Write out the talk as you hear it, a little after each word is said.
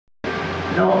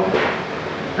No?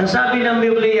 Ang sabi ng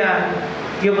Biblia,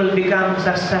 you will become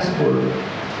successful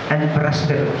and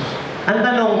prosperous. Ang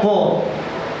tanong ko,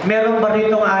 meron ba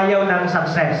ritong ayaw ng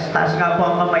success? Taas nga po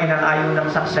ang kamay ng ayaw ng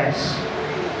success.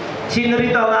 Sino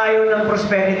rito ang ayaw ng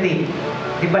prosperity?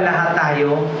 Di ba lahat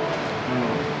tayo?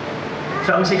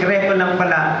 So ang sikreto lang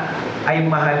pala ay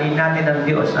mahalin natin ang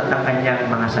Diyos at ang Kanyang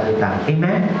mga salita.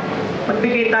 Amen?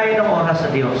 Magbigay tayo ng oras sa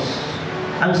Diyos.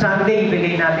 Ang Sunday,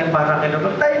 ibigay natin para kay Lord.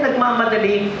 Huwag tayo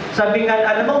nagmamadali. Sabi nga,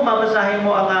 alam mo, mamasahin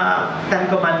mo ang Ten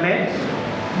Commandments.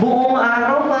 Buong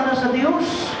araw para sa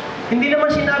Diyos. Hindi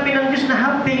naman sinabi ng Diyos na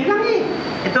half day lang eh.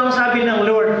 Ito ang sabi ng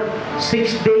Lord,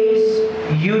 6 days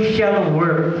you shall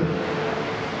work.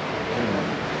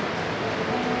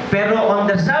 Pero on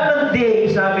the 7th day,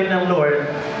 sabi ng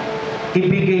Lord,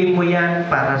 ibigay mo yan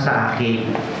para sa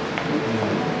akin.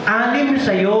 6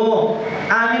 sa'yo,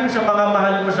 6 sa mga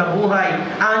mahal mo sa buhay,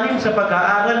 6 sa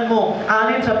pag-aaral mo,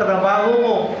 6 sa trabaho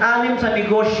mo, 6 sa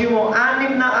negosyo mo,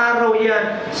 6 na araw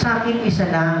yan, sa akin isa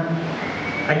lang.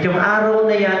 At yung araw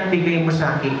na yan, bigay mo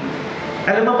sa akin.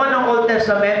 Alam mo ba ng Old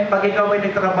Testament, pag ikaw ay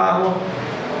nagtrabaho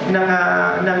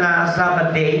ng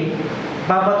Sabbath day,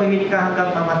 babatuhin ka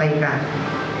hanggang mamatay ka.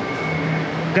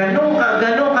 Ganun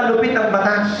kalupit ang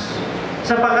batas.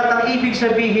 Sapagkat ang ibig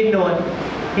sabihin nun,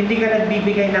 hindi ka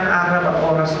nagbibigay ng araw at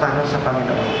oras para sa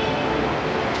Panginoon.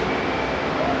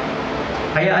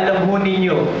 Kaya alam mo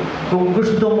ninyo, kung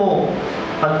gusto mo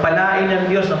pagpalain ng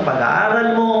Diyos ang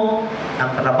pag-aaral mo,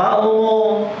 ang trabaho mo,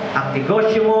 ang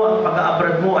negosyo mo, ang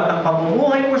pag-abroad mo, at ang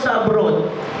pamumuhay mo sa abroad,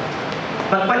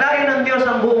 pagpalain ng Diyos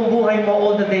ang buong buhay mo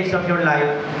all the days of your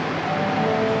life,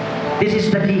 this is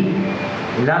the key.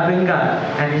 Loving God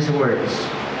and His words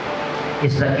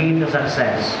is the key to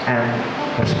success and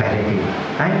prosperity.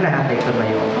 Tayong lahat ay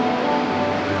tumayo.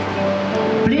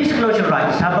 Please close your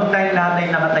eyes. Habang tayong lahat ay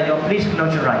nakatayo, please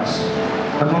close your eyes.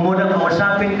 Huwag mo munang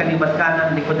kausapin, kalibat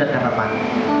kanan, likod at harapan.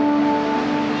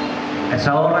 At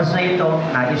sa oras na ito,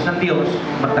 nais ng Diyos,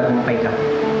 magtagumpay ka.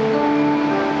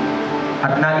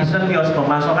 At nais ng Diyos,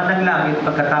 pumasok ka ng langit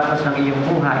pagkatapos ng iyong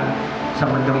buhay sa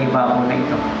mundong ibabaw na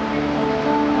ito.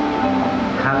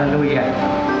 Hallelujah.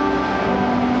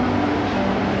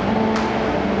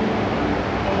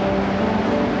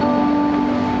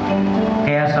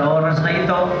 Kaya sa oras na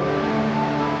ito,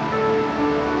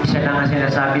 isa lang ang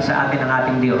sinasabi sa atin ng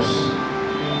ating Diyos.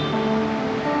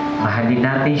 Mahalin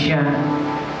natin siya,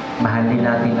 mahalin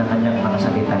natin ang kanyang mga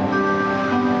salita.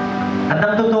 At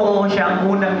ang totoo, siya ang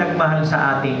unang nagmahal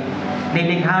sa atin.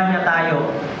 Nilikha niya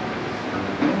tayo.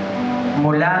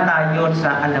 Mula tayo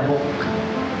sa alabok.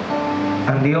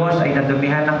 Ang Diyos ay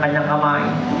nadumihan ng kanyang kamay.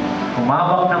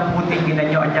 Humawak ng puting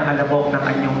ginanyo ang kanyang alabok ng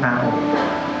kanyang tao.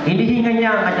 Inihinga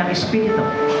niya ang kanyang espiritu.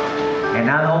 And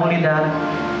not only that,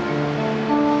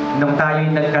 nung tayo'y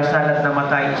nagkasala at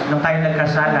namatay, nung tayo'y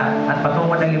nagkasala at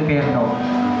patungo ng impyerno,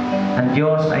 ang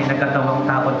Diyos ay nagkatawang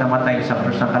tao at namatay sa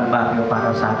krus ng Kalbaryo para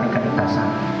sa ating kaligtasan.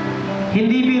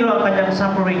 Hindi biro ang kanyang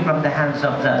suffering from the hands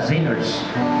of the sinners.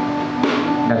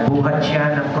 Nagbuhat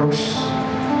siya ng krus,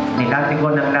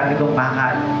 nilatigo ng latigong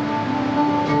bakal,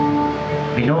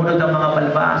 binunod ang mga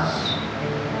balbas,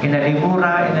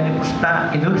 inalimura, inalipusta,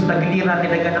 inulus na giliran,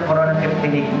 nilagyan ng korona ng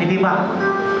tinig, niliba,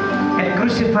 and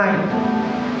crucified,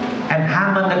 and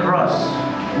hung on the cross,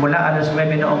 mula alas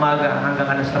 9 na umaga hanggang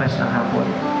alas 3 ng hapon.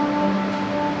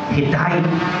 He died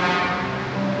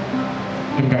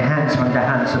from the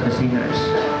hands of the sinners.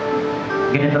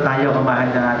 Ganito tayo kamahal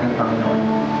ng ating Panginoon.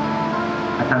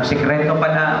 At ang sikreto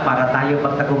pala para tayo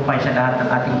magtagumpay sa lahat ng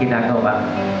ating ginagawa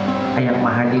ay ang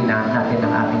mahalin natin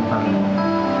ang ating Panginoon.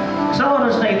 Sa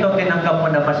oras na ito, tinanggap mo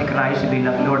na ba si Christ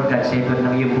bilang Lord God Savior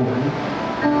ng iyong buhay?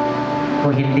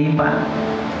 Kung hindi pa,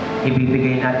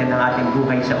 ibibigay natin ang ating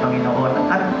buhay sa Panginoon.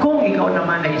 At kung ikaw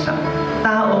naman ay isang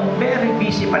taong very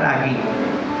busy palagi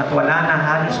at wala na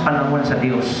halos panahon sa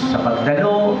Diyos sa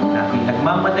pagdalo, natin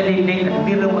nagmamadali din at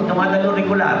hindi rin dumadalo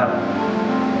regular,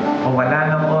 o wala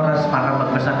ng oras para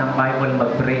magbasa ng Bible,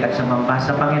 mag-pray at sumamba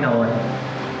sa Panginoon,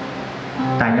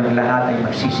 tayong lahat ay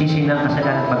magsisisi ng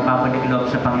kasalanan at magbabalik loob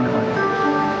sa Panginoon.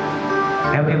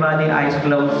 Everybody, eyes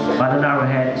closed, bow on our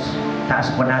heads.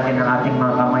 Taas po natin ang ating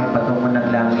mga kamay patungo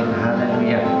ng langit.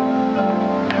 Hallelujah.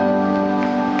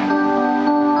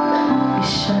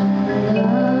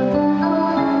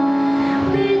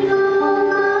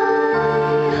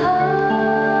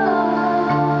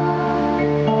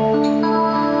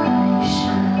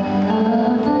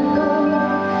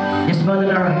 Just bow on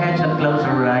our heads and close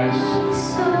our eyes.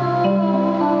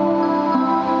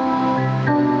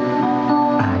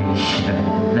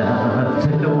 Love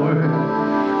the Lord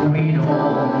with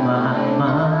all my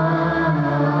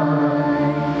mind,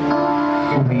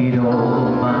 with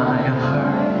all my heart.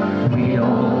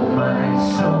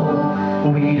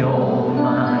 with all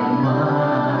my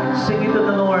mind. Sing it to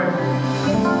the Lord.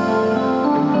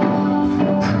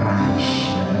 I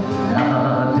shall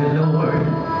love the Lord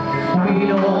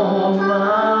with all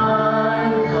my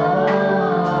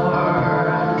heart.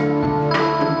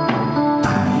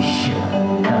 I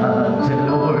shall love the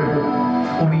Lord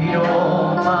with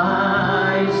all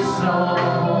my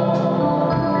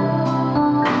soul.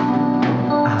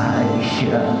 I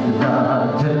shall love